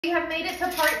We have made it to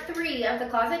part 3 of the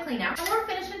closet clean out, and we're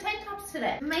finishing tank tops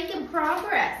today. Making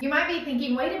progress. You might be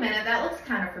thinking, wait a minute, that looks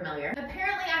kind of familiar.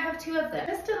 Apparently I have 2 of them,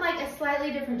 just in like a slightly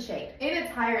different shade. And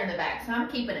it's higher in the back, so I'm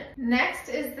keeping it. Next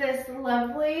is this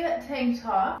lovely tank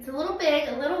top. It's a little big,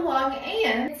 a little long,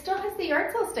 and it still has the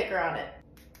yard sale sticker on it.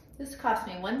 This cost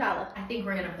me $1. I think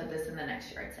we're gonna put this in the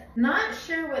next yard sale. Not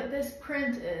sure what this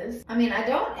print is. I mean, I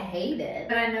don't hate it,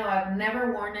 but I know I've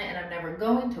never worn it and I'm never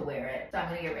going to wear it, so I'm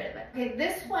gonna get rid of it. Okay,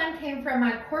 this one came from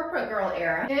my corporate girl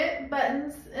era. It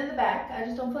buttons in the back. I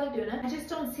just don't feel like doing it. I just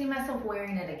don't see myself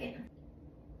wearing it again.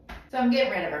 So I'm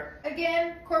getting rid of her.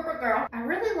 Again, corporate girl. I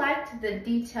really liked the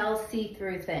detail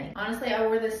see-through thing. Honestly, I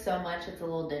wore this so much, it's a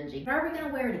little dingy. But are we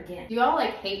gonna wear it again? Do y'all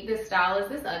like hate this style? Is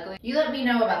this ugly? You let me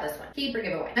know about this one. Keep or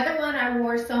giveaway. Another one I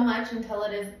wore so much until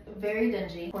it is very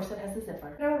dingy. Of course, it has a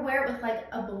zipper. I would wear it with like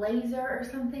a blazer or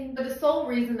something. But the sole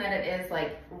reason that it is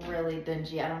like really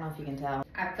dingy, I don't know if you can tell.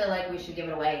 I feel like we should give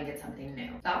it away and get something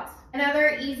new. Thoughts?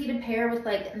 Another easy to pair with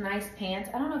like nice pants.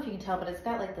 I don't know if you can tell, but it's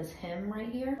got like this hem right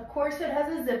here. Of course, it has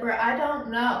a zipper. I don't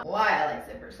know why I like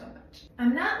zippers so much.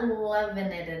 I'm not loving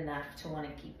it enough to want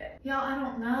to keep it. Y'all, I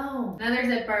don't know. Another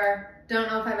zipper. Don't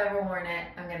know if I've ever worn it.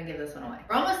 I'm gonna give this one away.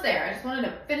 We're almost there. I just wanted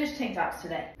to finish tank tops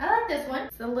today. I like this one.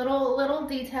 It's a little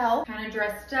detail. Kind of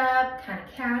dressed up, kind of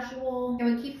casual.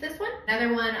 Can we keep this one?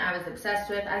 Another one I was obsessed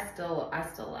with. I still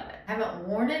love it. I haven't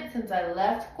worn it since I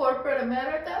left corporate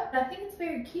America, but I think it's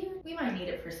very cute. We might need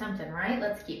it for something, right?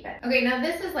 Let's keep it. Okay, now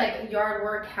this is like yard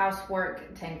work, housework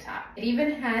tank top. It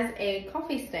even has a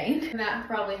coffee stain. That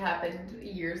probably happened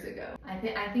years ago. I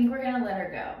think we're gonna let her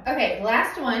go. Okay,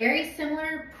 last one. Very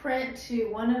similar print to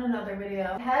one in another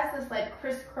video. It has this like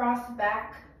crisscross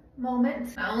back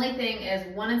moment. The only thing is,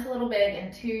 1, it's a little big,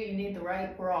 and 2, you need the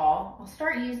right bra. I'll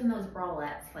start using those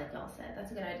bralettes like y'all said.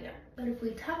 That's a good idea. But if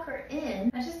we tuck her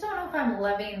in, I just don't know if I'm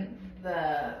loving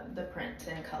the print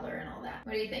and color and all that.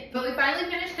 What do you think? But we finally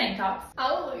finished tank tops.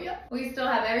 Hallelujah. We still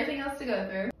have everything else to go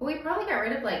through. We probably got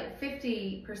rid of like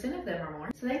 50% of them or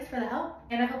more. So thanks for the help,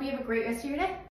 and I hope you have a great rest of your day.